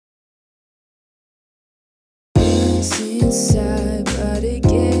inside, but it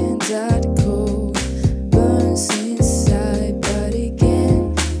gets that cold. Burns inside, but it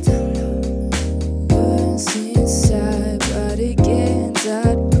gets down low. Burns inside, but it gets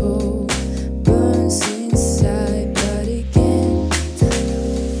that cold. Burns inside, but it gets down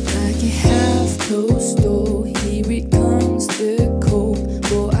low. Like a half-closed door, here it comes the cold.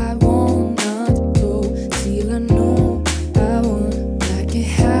 But I won't not go till I know I won't. Like a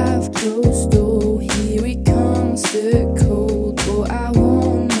half-closed door, here it comes the cold. But I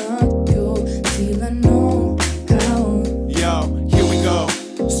won't not go till I know I won't. Yo, here we go,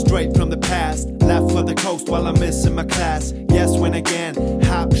 straight from the past. Left for the coast while I'm missing my class. Yes, when again,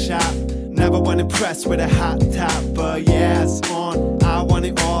 hop shop. Never one impressed with a hot top, but yeah, it's on. I want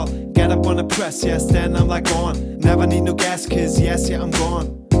it all. Get up on the press, yes, then I'm like on. Never need no gas, cause yes, yeah, I'm gone.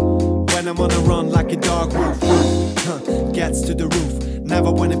 When I'm on a run like a dog, woof, woof, gets to the roof.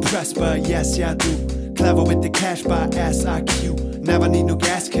 Never one impressed, but yes, yeah, I do. Clever with the cash by SIQ. Never need no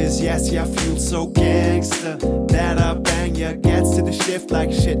gas, cause yes, yeah, I feel so gangster that I bang, yeah. Gets to the shift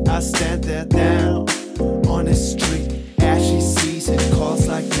like shit, I stand there down on the street. As she sees it, calls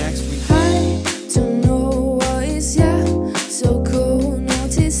like next week. I don't know what is yeah so cold.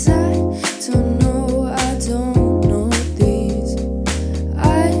 Notice I don't know, I don't know these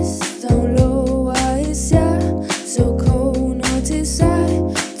eyes down low. Why is yeah so cold? Notice I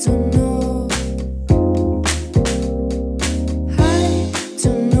don't know. I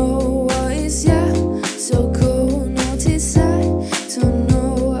don't know what is yeah so cold. Notice I don't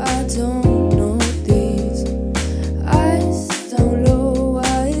know, I don't know these eyes down low.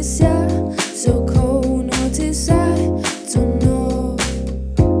 Why is yeah so cold? Notice I don't know.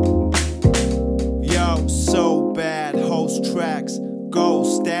 Yo, so bad, host tracks.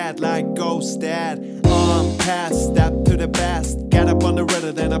 Ghost dad like ghost dad. Pass, step to the best. Get up on the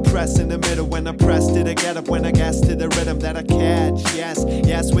rhythm, then I press in the middle. When I press to the get up, when I gas to the rhythm that I catch. Yes,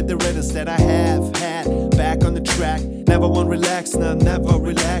 yes, with the rhythms that I have had. Back on the track, never one relax, nah, never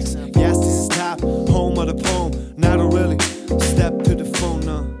relax. Yes, this is top, home of the poem. Not a really step to the phone,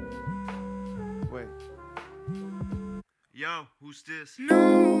 nah. Wait. Yo, who's this?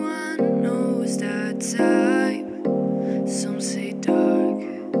 No one knows that type. Some say dark.